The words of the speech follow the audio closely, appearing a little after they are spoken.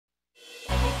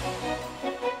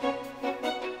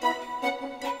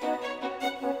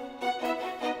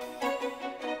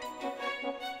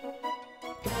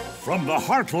From the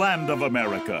heartland of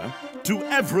America to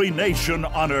every nation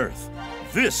on Earth,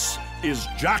 this is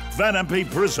Jack Van Impe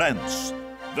Presents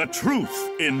The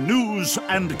Truth in News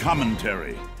and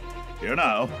Commentary. Here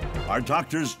now are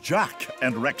Doctors Jack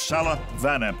and Rexella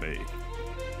Van Impe.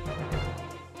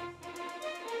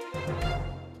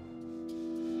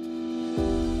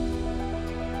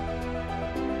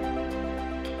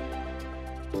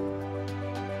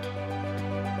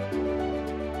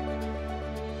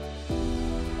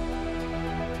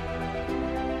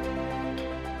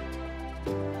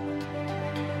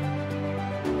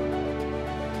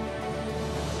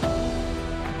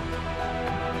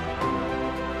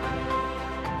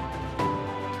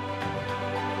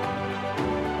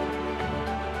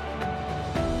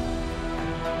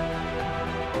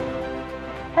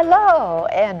 Hello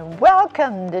and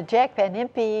welcome to Jack Van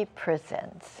Impe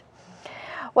Presents.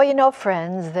 Well, you know,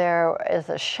 friends, there is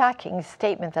a shocking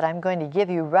statement that I'm going to give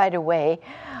you right away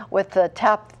with the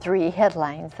top 3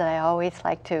 headlines that I always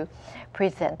like to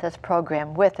present this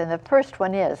program with. And the first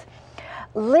one is,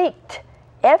 leaked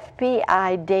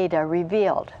FBI data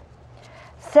revealed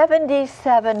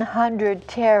 7,700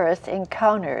 terrorist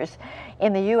encounters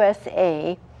in the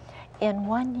USA in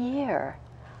 1 year.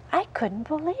 I couldn't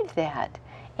believe that.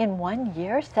 In 1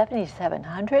 year,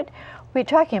 7,700? We'll be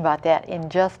talking about that in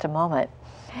just a moment.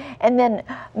 And then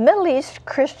Middle East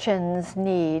Christians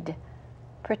need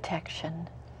protection.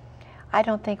 I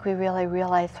don't think we really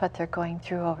realize what they're going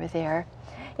through over there.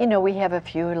 You know, we have a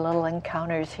few little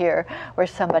encounters here where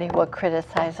somebody will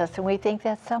criticize us and we think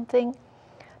that's something.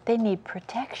 They need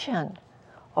protection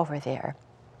over there.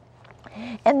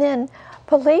 And then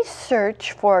police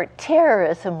search for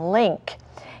terrorism link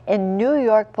in New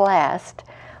York blast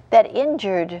that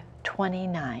injured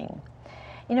 29.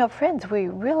 You know, friends, we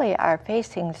really are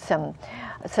facing some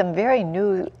very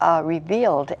new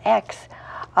revealed acts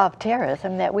of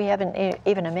terrorism that we haven't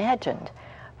even imagined.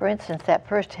 For instance, that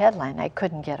first headline I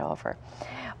couldn't get over.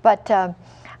 But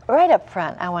right up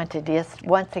front, I want to just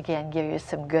once again give you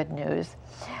some good news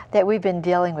that we've been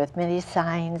dealing with many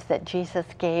signs that Jesus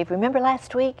gave. Remember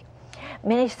last week?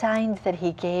 Many signs that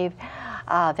he gave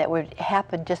that would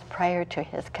happen just prior to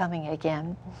his coming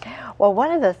again. Well,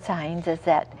 one of the signs is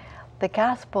that the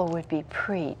gospel would be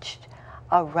preached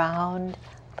around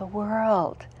the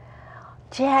world.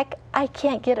 Jack, I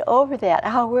can't get over that,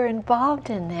 how we're involved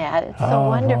in that. It's so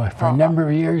wonderful. Boy, for a number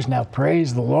of years now,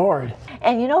 praise the Lord.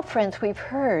 And you know, friends, we've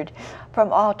heard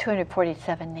from all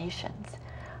 247 nations.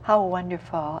 How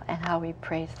wonderful, and how we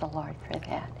praise the Lord for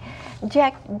that.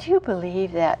 Jack, do you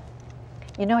believe that?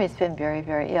 You know, he's been very,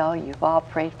 very ill. You've all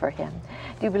prayed for him.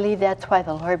 Do you believe that's why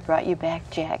the Lord brought you back,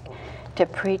 Jack, to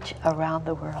preach around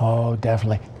the world? Oh,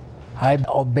 definitely. I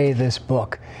obey this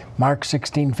book. Mark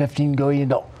 16:15, go ye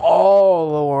into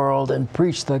all the world and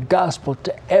preach the gospel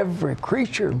to every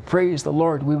creature and praise the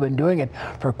Lord. We've been doing it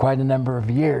for quite a number of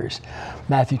years.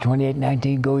 Matthew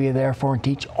 28:19, go ye therefore and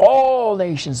teach all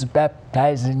nations,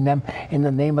 baptizing them in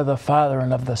the name of the Father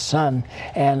and of the Son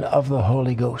and of the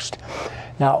Holy Ghost.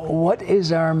 Now, what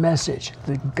is our message?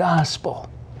 The gospel.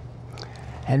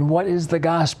 And what is the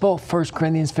gospel? 1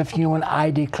 Corinthians 15:1, I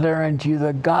declare unto you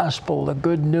the gospel, the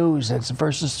good news. That's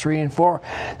verses 3 and 4,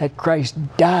 that Christ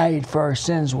died for our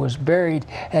sins, was buried,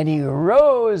 and he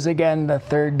rose again the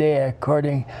third day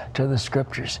according to the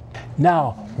scriptures.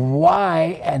 Now,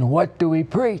 why and what do we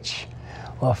preach?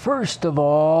 Well, first of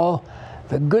all,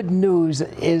 the good news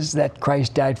is that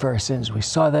Christ died for our sins. We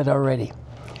saw that already.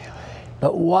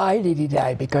 But why did he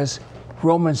die? Because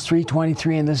Romans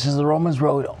 3:23, and this is the Romans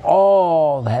road,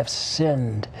 all have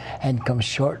sinned and come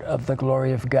short of the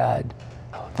glory of God.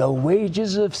 The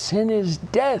wages of sin is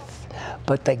death,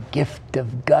 but the gift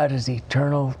of God is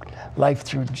eternal life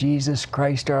through Jesus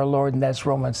Christ our Lord, and that's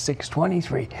Romans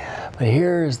 6:23. But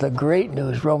here is the great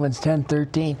news, Romans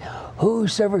 10:13.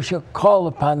 Whosoever shall call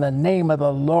upon the name of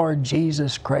the Lord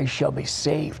Jesus Christ shall be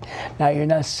saved. Now, you're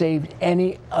not saved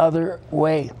any other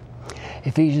way.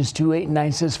 Ephesians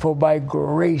 2:8-9 says, for by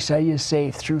grace are you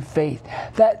saved through faith,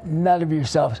 that not of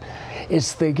yourselves.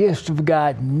 It's the gift of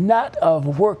God, not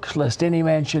of works, lest any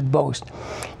man should boast.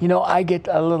 You know, I get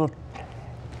a little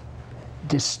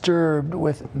disturbed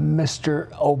with Mr.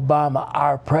 Obama,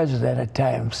 our president, at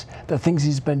times. The things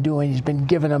he's been doing, he's been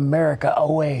giving America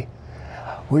away.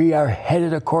 We are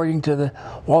headed, according to the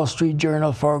Wall Street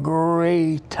Journal, for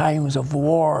great times of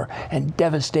war and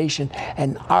devastation,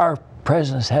 and our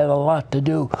president's had a lot to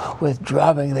do with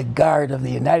dropping the guard of the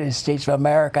United States of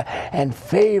America and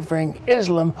favoring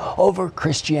Islam over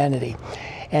Christianity.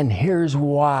 And here's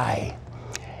why.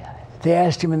 They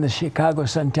asked him in the Chicago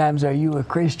Sun-Times, "Are you a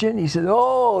Christian?" He said,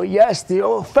 "Oh, yes, the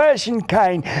old-fashioned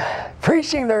kind.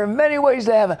 Preaching there are many ways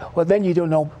to heaven." Well, then you don't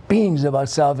know beans about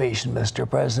salvation, Mr.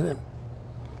 President,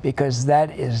 because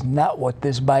that is not what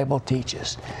this Bible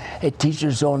teaches. It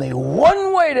teaches only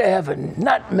one way to heaven,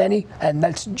 not many, and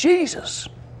that's Jesus.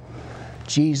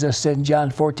 Jesus said in John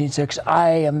 14:6, "I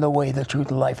am the way, the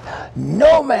truth, and life.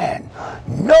 No man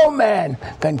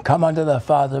can come unto the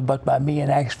Father but by me."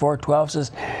 And Acts 4:12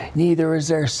 says, "Neither is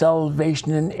there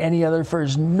salvation in any other, for there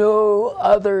is no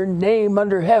other name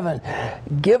under heaven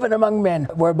given among men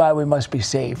whereby we must be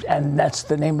saved." And that's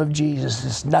the name of Jesus.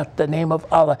 It's not the name of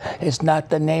Allah. It's not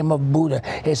the name of Buddha.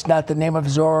 It's not the name of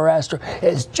Zoroaster.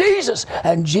 It's Jesus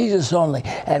and Jesus only.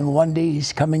 And one day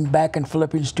he's coming back, and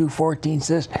Philippians 2:14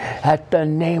 says, "At the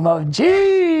name of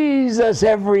Jesus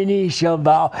every knee shall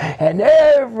bow and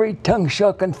every tongue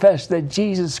shall confess that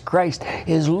Jesus Christ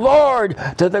is Lord,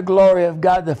 to the glory of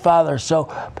God the Father." So,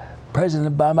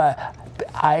 President Obama,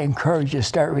 I encourage you to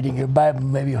start reading your Bible.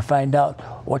 Maybe you'll find out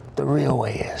what the real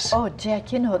way is. Oh,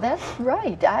 Jack, you know, that's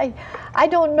right. I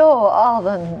don't know all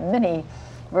the many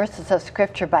verses of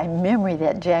Scripture by memory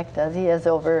that Jack does. He has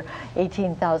over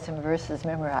 18,000 verses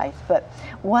memorized. But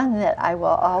one that I will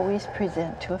always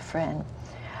present to a friend,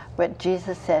 what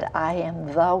Jesus said, "I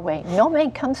am the way. No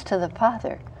man comes to the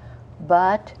Father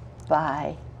but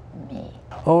by me."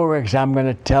 Oh, Rex, I'm going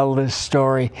to tell this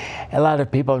story. A lot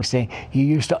of people are saying, "You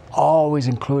used to always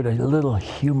include a little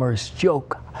humorous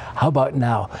joke. How about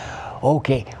now?"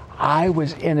 Okay, I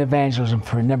was in evangelism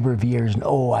for a number of years, and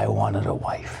oh, I wanted a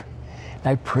wife.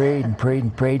 I prayed and prayed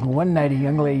and prayed, and one night a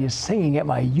young lady was singing at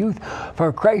my Youth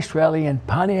for Christ rally in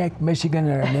Pontiac, Michigan,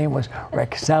 and her name was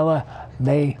Rexella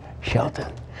May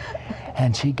Shelton.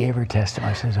 And she gave her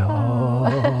testimony. I said,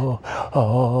 oh,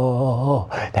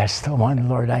 that's the one,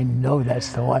 Lord. I know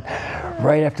that's the one.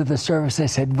 Right after the service, I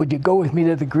said, "Would you go with me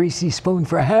to the Greasy Spoon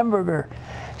for a hamburger?"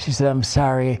 She said, "I'm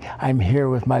sorry, I'm here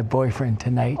with my boyfriend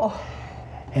tonight." Oh.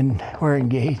 And we're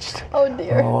engaged. Oh,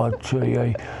 dear. Oh, I'll tell you,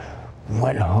 I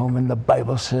went home, and the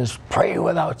Bible says, "Pray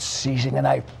without ceasing." And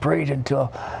I prayed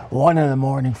until 1 in the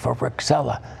morning for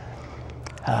Rexella.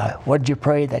 What did you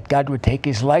pray? That God would take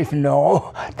his life?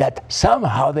 No, that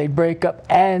somehow they'd break up,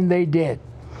 and they did.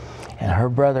 And her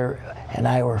brother and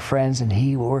I were friends, and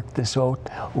he worked this out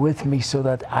with me so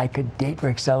that I could date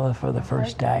Rexella for the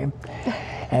first time.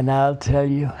 And I'll tell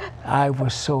you, I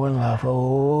was so in love.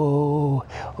 Oh.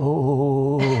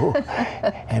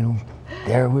 And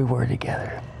there we were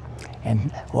together.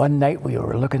 And one night we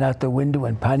were looking out the window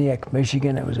in Pontiac,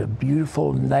 Michigan. It was a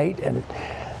beautiful night, and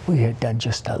we had done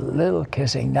just a little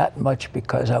kissing, not much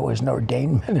because I was an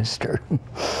ordained minister.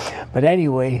 But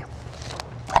anyway,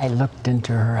 I looked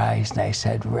into her eyes and I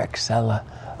said, "Rexella,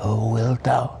 oh, wilt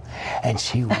thou?" And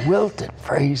she wilted,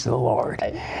 praise the Lord.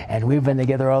 And we've been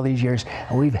together all these years,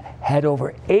 and we've had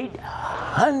over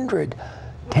 800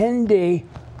 10-day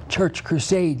church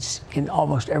crusades in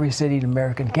almost every city in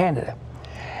America and Canada.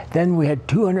 Then we had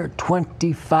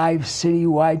 225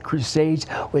 citywide crusades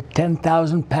with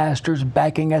 10,000 pastors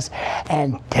backing us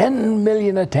and 10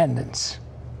 million attendance.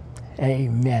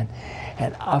 Amen.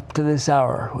 And up to this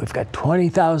hour, we've got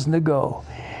 20,000 to go.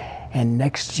 And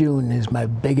next June is my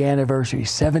big anniversary,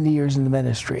 70 years in the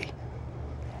ministry.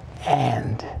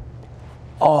 And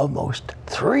almost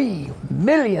 3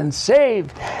 million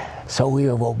saved. So we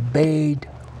have obeyed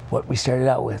what we started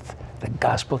out with, the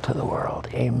gospel to the world.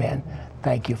 Amen.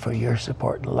 Thank you for your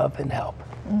support, love, and help.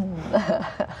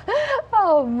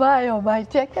 Oh my,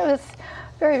 Jack, that was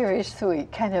very, very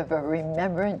sweet, kind of a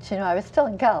remembrance. You know, I was still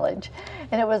in college,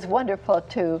 and it was wonderful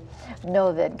to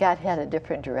know that God had a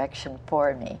different direction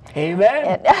for me. Amen.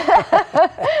 And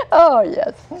oh,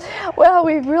 yes. Well,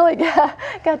 we've really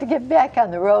got to get back on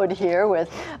the road here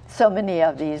with so many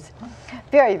of these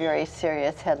very, very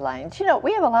serious headlines. You know,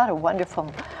 we have a lot of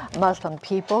wonderful Muslim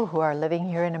people who are living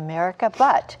here in America,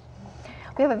 but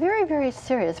we have a very, very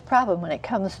serious problem when it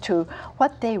comes to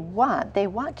what they want. They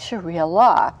want Sharia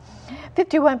law.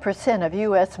 51% of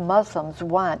U.S. Muslims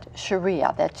want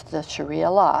Sharia. That's the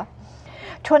Sharia law.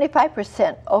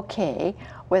 25% okay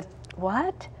with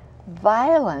what?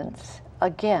 Violence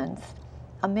against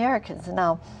Americans.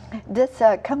 Now, this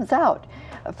comes out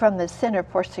from the Center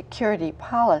for Security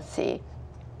Policy.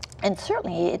 And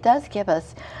certainly it does give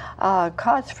us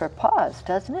cause for pause,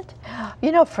 doesn't it?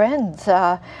 You know, friends,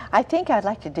 I think I'd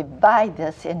like to divide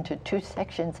this into 2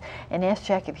 sections and ask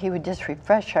Jack if he would just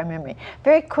refresh our memory.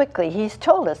 Very quickly, he's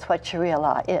told us what Sharia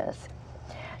law is.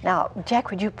 Now,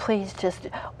 Jack, would you please just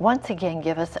once again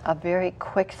give us a very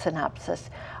quick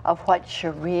synopsis of what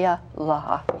Sharia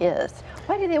law is?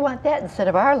 Why do they want that instead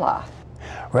of our law?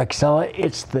 Rexella,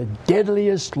 it's the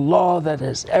deadliest law that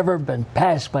has ever been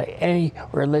passed by any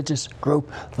religious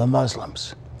group, the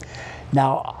Muslims.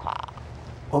 Now,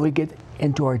 when we get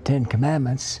into our 10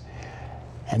 Commandments,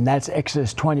 and that's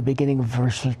Exodus 20, beginning of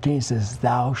verse 15, says,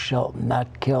 thou shalt not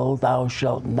kill, thou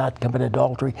shalt not commit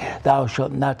adultery, thou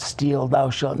shalt not steal, thou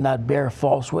shalt not bear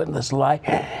false witness, lie,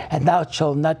 and thou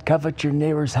shalt not covet your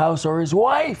neighbor's house or his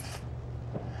wife.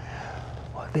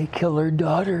 Well, they kill their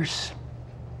daughters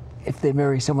if they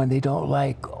marry someone they don't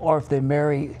like, or if they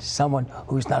marry someone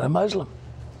who's not a Muslim.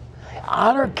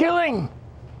 Honor killing.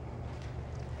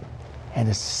 And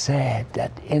it's sad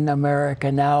that in America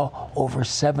now, over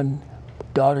 7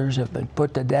 daughters have been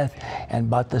put to death, and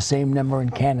about the same number in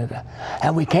Canada.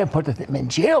 And we can't put them in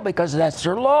jail because that's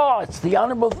their law. It's the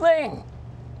honorable thing.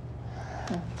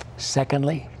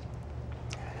 Secondly,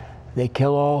 they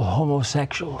kill all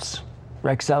homosexuals.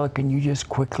 Rexella, can you just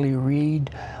quickly read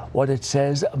what it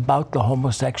says about the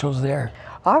homosexuals there?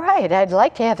 All right, I'd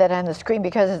like to have that on the screen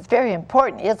because it's very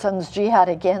important. Islam's jihad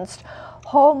against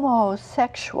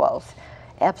homosexuals.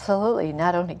 Absolutely,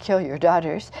 not only kill your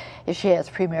daughters if she has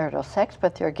premarital sex,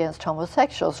 but they're against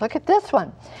homosexuals. Look at this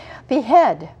one.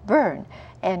 Behead, burn,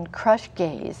 and crush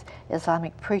gays.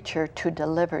 Islamic preacher to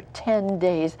deliver 10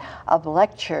 days of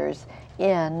lectures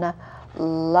in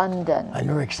London. And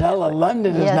Rexella,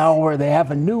 London is now where they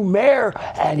have a new mayor,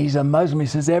 and he's a Muslim. He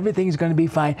says everything's going to be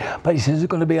fine, but he says there's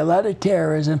going to be a lot of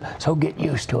terrorism, so get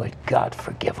used to it. God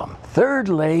forgive them.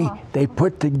 Thirdly, they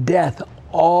put to death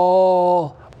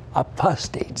all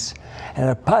apostates. An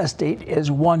apostate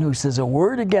is one who says a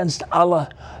word against Allah,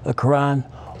 the Quran,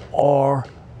 or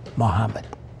Muhammad.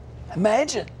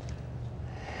 Imagine.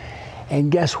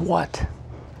 And guess what?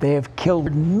 They have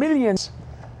killed millions.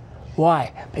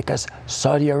 Why? Because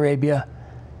Saudi Arabia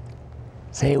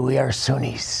say we are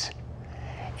Sunnis,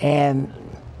 and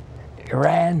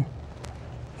Iran,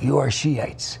 you are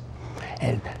Shiites.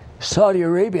 And Saudi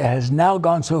Arabia has now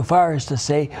gone so far as to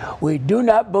say, we do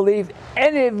not believe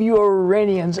any of you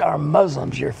Iranians are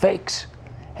Muslims, you're fakes.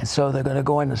 And so they're going to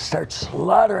go in and start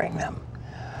slaughtering them.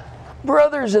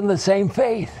 Brothers in the same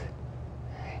faith.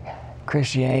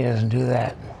 Christianity doesn't do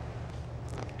that.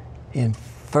 In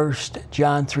 1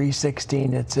 John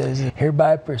 3:16 it says,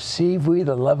 hereby perceive we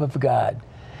the love of God,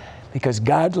 because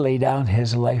God laid down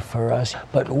his life for us,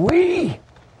 but we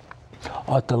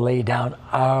ought to lay down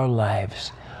our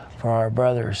lives for our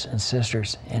brothers and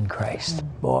sisters in Christ.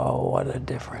 Boy, what a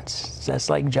difference. That's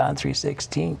like John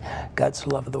 3:16, God so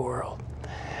loved the world.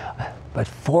 But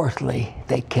fourthly,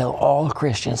 they kill all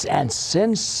Christians. And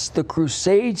since the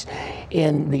Crusades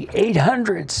in the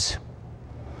 800s,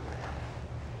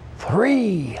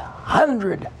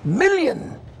 300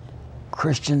 million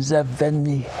Christians have been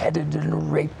beheaded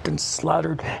and raped and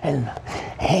slaughtered and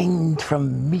hanged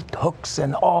from meat hooks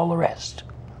and all the rest.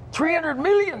 300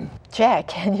 million.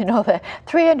 Jack, and you know that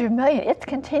 300 million, it's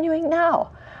continuing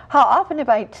now. How often have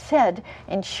I said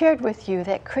and shared with you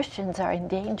that Christians are in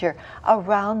danger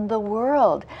around the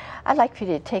world? I'd like for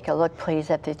you to take a look, please,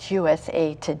 at this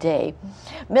USA Today.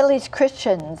 Middle East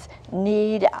Christians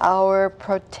need our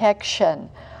protection.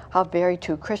 How very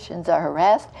true. Christians are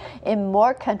harassed in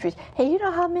more countries. Hey, you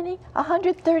know how many?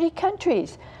 130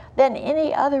 countries than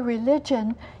any other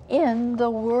religion in the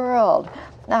world.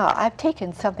 Now, I've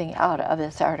taken something out of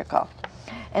this article,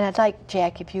 and I'd like,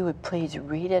 Jack, if you would please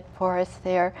read it for us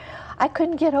there. I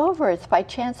couldn't get over it. It's by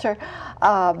Chancellor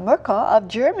Merkel of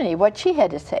Germany, what she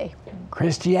had to say.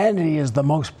 Christianity is the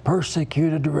most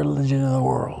persecuted religion in the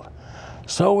world.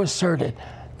 So asserted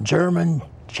German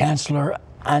Chancellor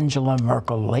Angela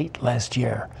Merkel late last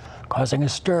year, causing a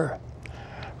stir.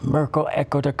 Merkel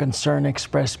echoed a concern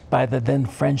expressed by the then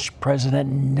French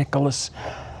President Nicolas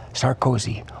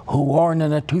Sarkozy, who warned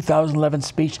in a 2011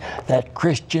 speech that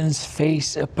Christians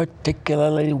face a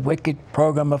particularly wicked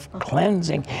program of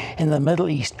cleansing in the Middle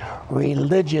East,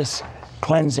 religious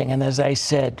cleansing. And as I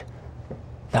said,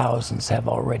 thousands have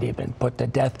already been put to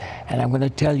death. And I'm going to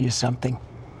tell you something.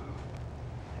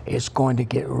 It's going to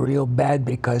get real bad,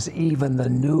 because even the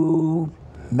new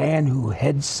man who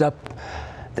heads up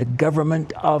the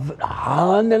government of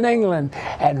Holland and England,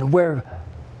 and where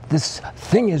this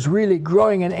thing is really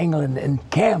growing in England, in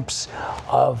camps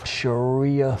of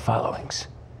Sharia followings,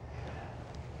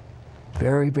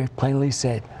 very, very plainly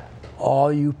said,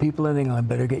 all you people in England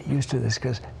better get used to this,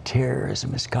 because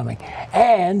terrorism is coming.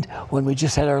 And when we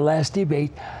just had our last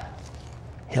debate,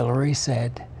 Hillary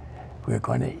said we're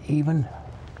going to even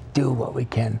do what we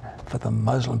can for the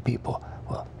Muslim people.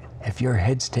 Well, if your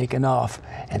head's taken off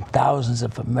and thousands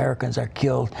of Americans are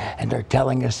killed and they're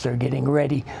telling us they're getting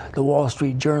ready, the Wall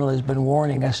Street Journal has been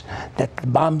warning us that the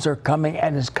bombs are coming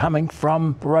and is coming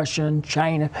from Russia and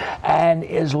China and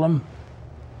Islam,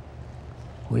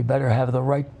 we better have the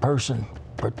right person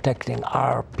protecting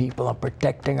our people and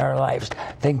protecting our lives.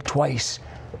 Think twice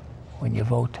when you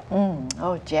vote.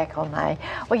 Oh, Jack, oh my.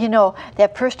 Well, you know,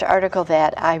 that first article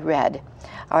that I read,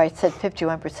 it said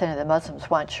 51% of the Muslims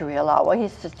want Sharia law. Well,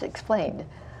 he's just explained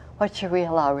what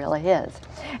Sharia law really is.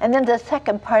 And then the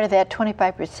second part of that,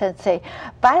 25% say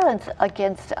violence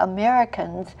against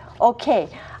Americans. Okay,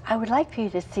 I would like for you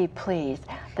to see, please,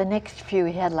 the next few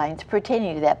headlines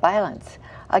pertaining to that violence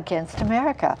against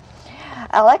America.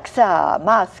 Alexa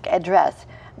Musk address,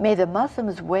 may the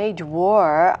Muslims wage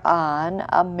war on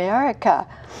America.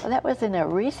 Well, that was in a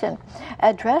recent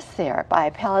address there by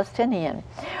a Palestinian.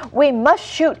 We must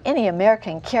shoot any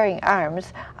American carrying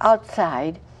arms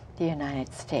outside the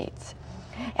United States.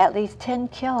 At least 10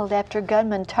 killed after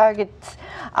gunman targets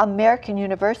American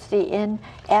university in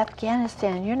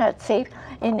Afghanistan. You're not safe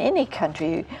in any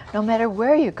country, no matter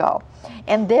where you go.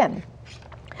 And then,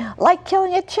 like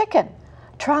killing a chicken,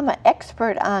 trauma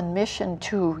expert on mission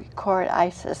to record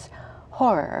ISIS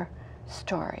horror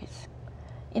stories.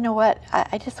 You know what?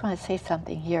 I just want to say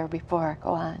something here before I go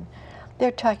on.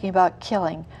 They're talking about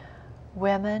killing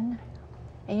women,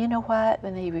 and you know what?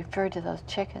 When they refer to those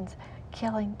chickens,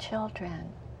 killing children.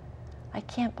 I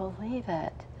can't believe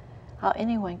it, how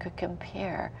anyone could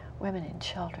compare women and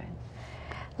children.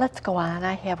 Let's go on.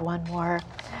 I have one more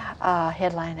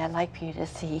headline I'd like for you to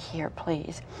see here,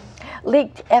 please.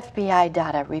 Leaked FBI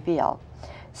data reveal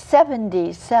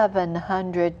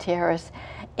 7,700 terrorist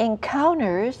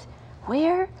encounters.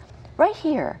 Where? Right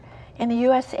here in the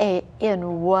USA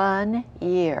in 1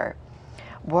 year.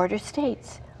 Border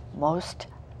states most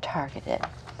targeted.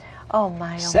 Oh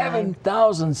my, oh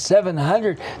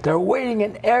 7,700. They're waiting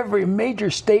in every major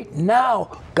state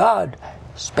now. God,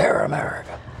 spare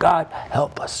America. God,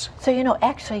 help us. So, you know,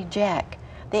 actually, Jack,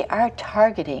 they are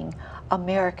targeting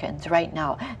Americans right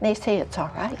now. And they say it's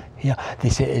all right. Yeah, they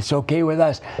say it's okay with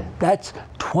us. That's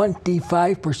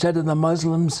 25% of the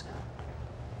Muslims.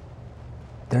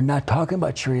 They're not talking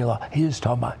about Sharia law. He's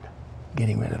talking about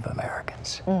getting rid of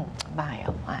Americans. My,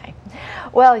 oh my.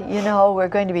 Well, you know, we're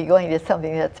going to be going to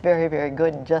something that's very, very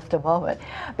good in just a moment,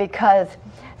 because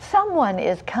someone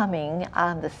is coming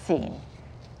on the scene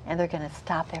and they're going to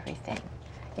stop everything.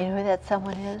 You know who that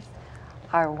someone is?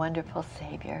 Our wonderful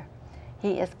Savior.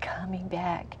 He is coming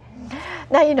back.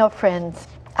 Now, you know, friends,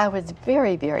 I was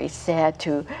very, very sad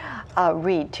to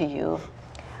read to you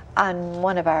on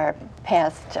one of our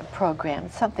past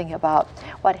programs something about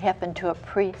what happened to a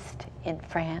priest in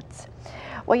France.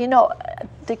 Well, you know,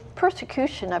 the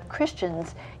persecution of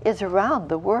Christians is around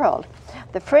the world.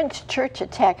 The French church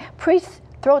attack, priest's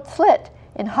throat slit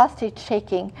in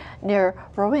hostage-taking near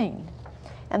Rouen.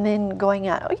 And then going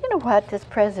on, oh, you know what this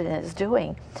president is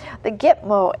doing? The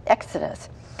Gitmo Exodus.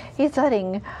 He's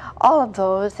letting all of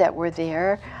those that were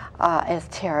there as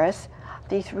terrorists,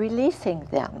 he's releasing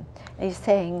them. And he's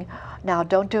saying, now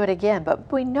don't do it again,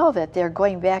 but we know that they're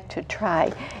going back to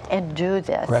try and do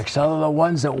this. Correct. Some of the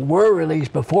ones that were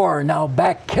released before are now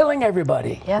back killing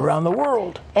everybody around the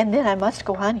world. And then I must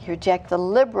go on here, Jack. The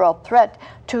liberal threat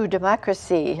to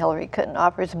democracy. Hillary Clinton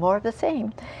offers more of the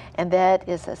same. And that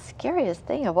is the scariest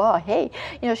thing of all. Hey,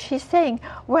 you know, she's saying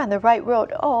we're on the right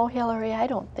road. Oh, Hillary, I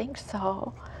don't think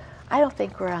so. I don't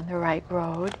think we're on the right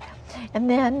road. And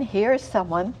then here's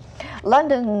someone.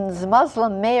 London's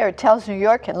Muslim mayor tells New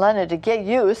York and London to get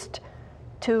used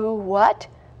to what?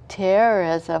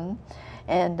 Terrorism.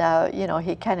 And, you know,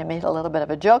 he kind of made a little bit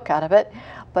of a joke out of it,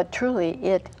 but truly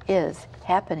it is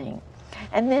happening.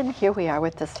 And then here we are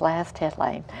with this last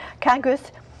headline.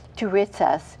 Congress to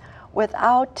recess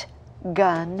without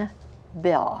gun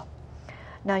bill.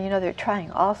 Now, you know, they're trying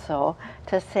also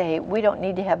to say we don't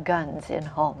need to have guns in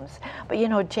homes. But, you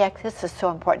know, Jack, this is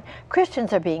so important.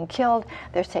 Christians are being killed.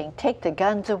 They're saying take the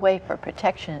guns away for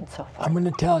protection and so forth. I'm going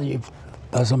to tell you,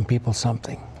 some people,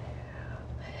 something.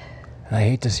 And I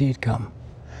hate to see it come.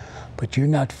 But you're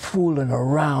not fooling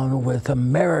around with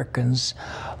Americans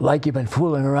like you've been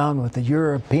fooling around with the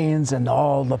Europeans and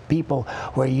all the people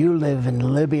where you live in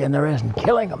Libya and the rest and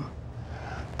killing them.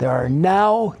 There are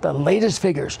now, the latest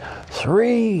figures,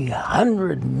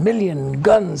 300 million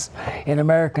guns in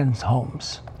Americans'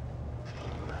 homes.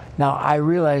 Now, I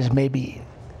realize maybe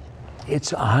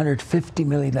it's 150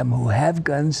 million of them who have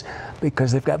guns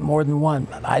because they've got more than one.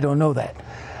 I don't know that.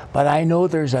 But I know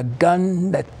there's a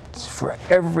gun that's for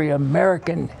every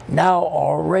American now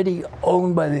already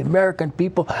owned by the American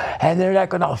people, and they're not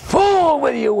going to fool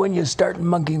with you when you start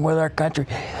monkeying with our country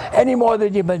any more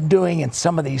than you've been doing in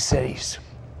some of these cities.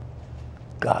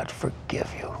 God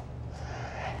forgive you.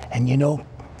 And you know,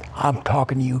 I'm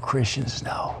talking to you Christians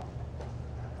now.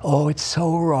 Oh, it's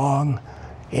so wrong.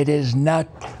 It is not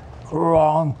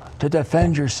wrong to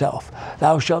defend yourself.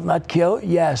 Thou shalt not kill.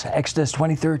 Yes, Exodus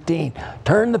 20:13.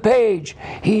 Turn the page.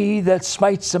 He that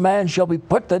smites a man shall be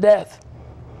put to death.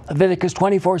 Leviticus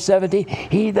 24:17.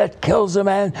 He that kills a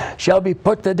man shall be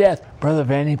put to death. Brother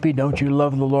Van Impe, don't you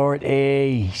love the Lord?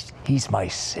 He's my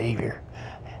Savior,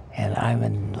 and I'm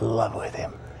in love with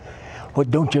him. Well,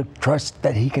 don't you trust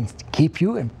that he can keep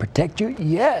you and protect you?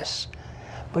 Yes,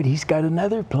 but he's got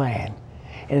another plan.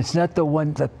 And it's not the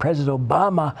one that President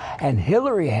Obama and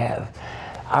Hillary have.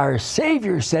 Our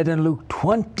Savior said in Luke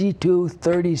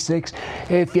 22:36,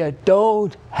 if you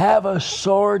don't have a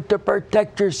sword to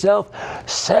protect yourself,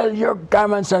 sell your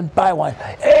garments and buy one.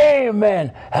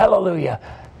 Amen. Hallelujah.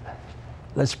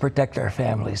 Let's protect our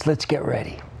families. Let's get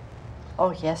ready.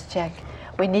 Oh, yes, Jack.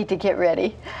 We need to get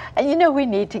ready. And you know, we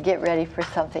need to get ready for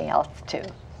something else, too.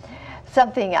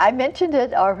 Something, I mentioned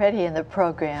it already in the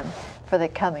program, for the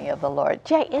coming of the Lord.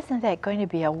 Jack, isn't that going to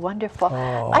be a wonderful,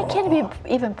 I can't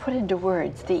even put into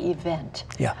words the event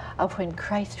of when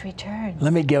Christ returns.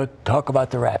 Let me talk about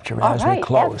the rapture as we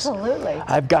close. Absolutely.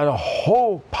 I've got a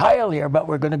whole pile here, but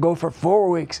we're going to go for 4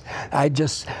 weeks. I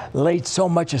just laid so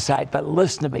much aside, but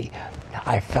listen to me.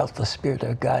 I felt the Spirit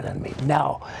of God on me.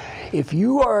 Now, if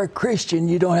you are a Christian,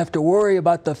 you don't have to worry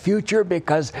about the future,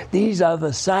 because these are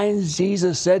the signs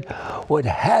Jesus said would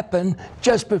happen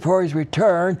just before his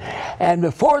return. And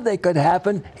before they could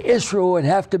happen, Israel would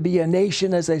have to be a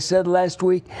nation, as I said last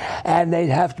week, and they'd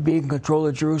have to be in control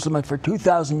of Jerusalem. And for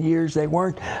 2,000 years, they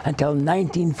weren't until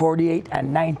 1948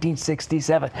 and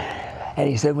 1967. And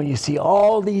he said, when you see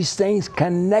all these things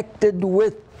connected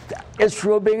with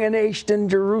Israel being a nation and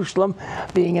Jerusalem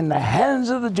being in the hands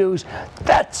of the Jews,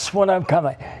 that's when I'm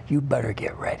coming. You better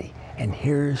get ready. And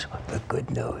here's the good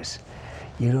news.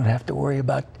 You don't have to worry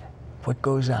about what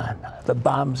goes on, the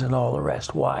bombs and all the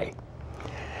rest. Why?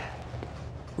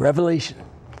 Revelation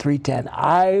 3:10,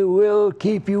 I will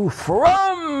keep you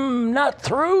from, not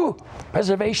through,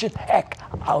 preservation,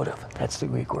 out of. That's the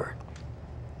Greek word.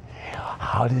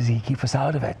 How does he keep us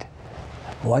out of it?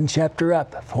 One chapter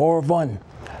up, 4:1.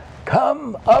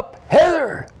 Come up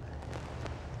hither.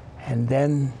 And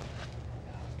then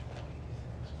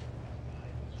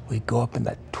we go up in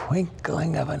the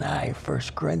twinkling of an eye.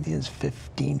 1 Corinthians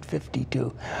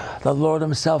 15:52. The Lord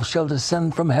himself shall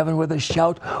descend from heaven with a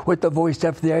shout, with the voice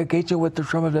of the archangel, with the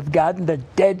trumpet of God, and the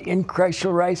dead in Christ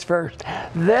shall rise first.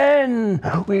 Then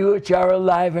we which are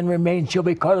alive and remain shall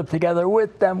be caught up together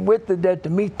with them, with the dead, to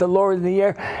meet the Lord in the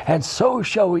air, and so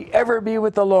shall we ever be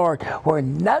with the Lord. We're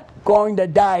not going to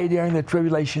die during the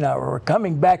tribulation hour. We're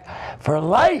coming back for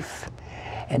life.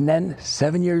 And then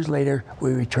 7 years later,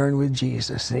 we return with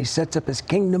Jesus. And he sets up his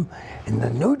kingdom in the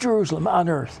New Jerusalem on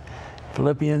earth.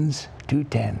 Philippians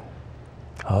 2:10.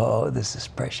 Oh, this is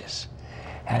precious.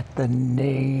 At the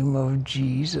name of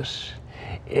Jesus,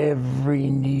 every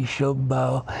knee shall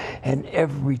bow and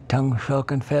every tongue shall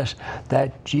confess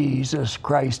that Jesus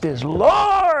Christ is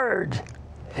Lord.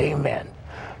 Amen.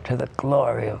 To the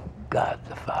glory of God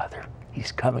the Father.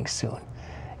 He's coming soon.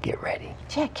 Get ready.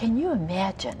 Jack, can you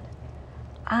imagine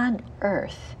on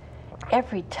earth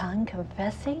every tongue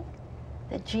confessing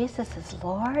that Jesus is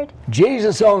Lord?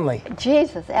 Jesus only.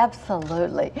 Jesus,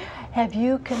 absolutely. Have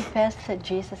you confessed that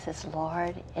Jesus is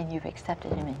Lord and you've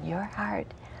accepted him in your heart?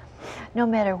 No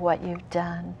matter what you've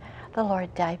done, the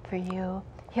Lord died for you.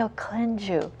 He'll cleanse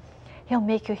you. He'll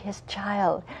make you his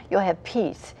child. You'll have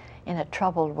peace in a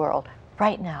troubled world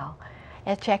right now.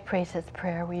 As Jack prays this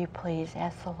prayer, will you please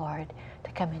ask the Lord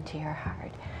to come into your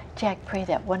heart? Jack, pray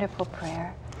that wonderful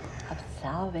prayer of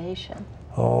salvation.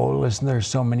 Oh, listen, there's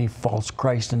so many false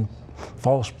Christ and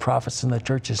false prophets in the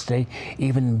churches today,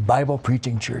 even Bible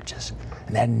preaching churches,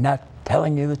 and they're not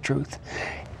telling you the truth.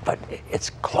 But it's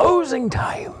closing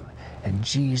time, and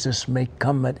Jesus may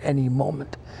come at any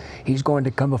moment. He's going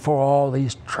to come before all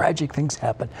these tragic things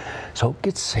happen. So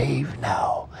get saved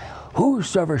now.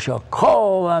 Whosoever shall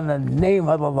call on the name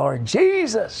of the Lord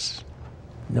Jesus,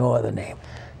 no other name,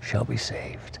 shall be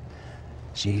saved.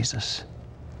 Jesus,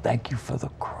 thank you for the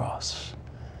cross.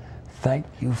 Thank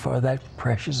you for that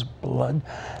precious blood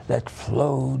that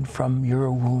flowed from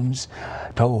your wounds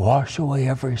to wash away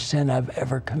every sin I've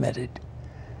ever committed.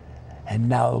 And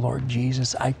now, Lord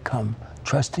Jesus, I come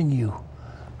trusting you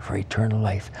for eternal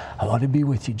life. I want to be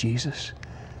with you, Jesus.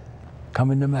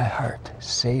 Come into my heart.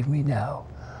 Save me now.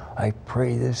 I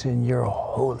pray this in your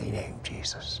holy name,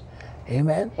 Jesus.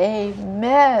 Amen.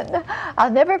 Amen.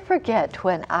 I'll never forget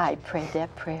when I prayed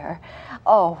that prayer.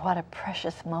 Oh, what a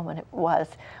precious moment it was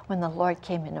when the Lord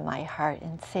came into my heart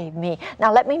and saved me.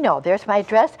 Now let me know. There's my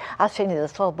address. I'll send you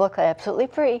this little booklet absolutely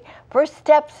free. First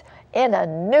Steps in a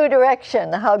New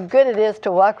Direction. How good it is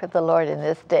to walk with the Lord in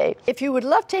this day. If you would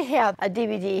love to have a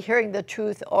DVD, Hearing the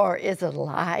Truth or Is It a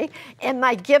Lie, and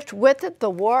my gift with it, The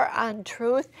War on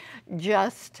Truth,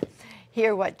 just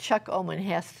hear what Chuck Oman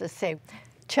has to say.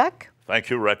 Chuck? Thank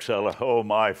you, Rexella. Oh,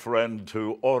 my friend,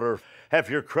 to order, have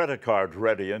your credit card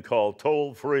ready and call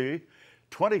toll-free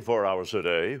 24 hours a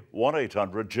day,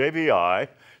 1-800-JVI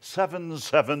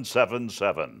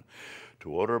 7777.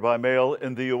 To order by mail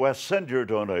in the U.S., send your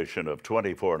donation of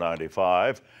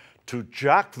 $24.95 to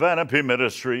Jack Van Impe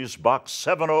Ministries, Box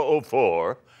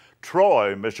 7004,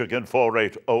 Troy, Michigan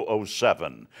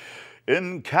 48007.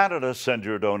 In Canada, send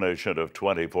your donation of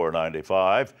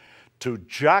 $24.95 to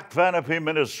Jack Van Impe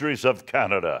Ministries of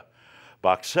Canada,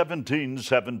 Box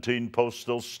 1717,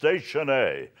 Postal Station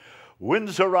A,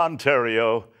 Windsor,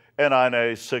 Ontario,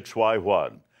 NINA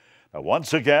 6Y1. Now,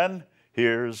 once again,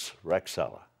 here's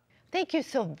Rexella. Thank you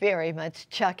so very much,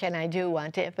 Chuck, and I do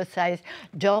want to emphasize,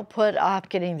 don't put off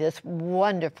getting this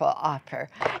wonderful offer.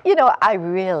 You know, I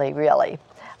really, really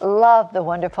love the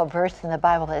wonderful verse in the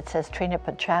Bible that says, train up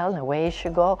a child in the way he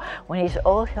should go. When he's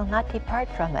old, he'll not depart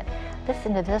from it.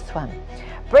 Listen to this one.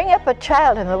 Bring up a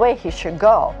child in the way he should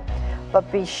go, but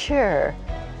be sure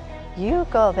you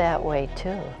go that way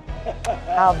too.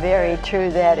 How very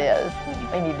true that is.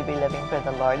 We need to be living for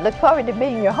the Lord. Look forward to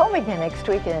being your home again next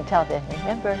week, and until then,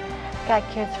 remember, God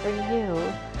cares for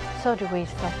you. So do we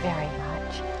so very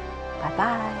much.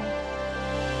 Bye-bye.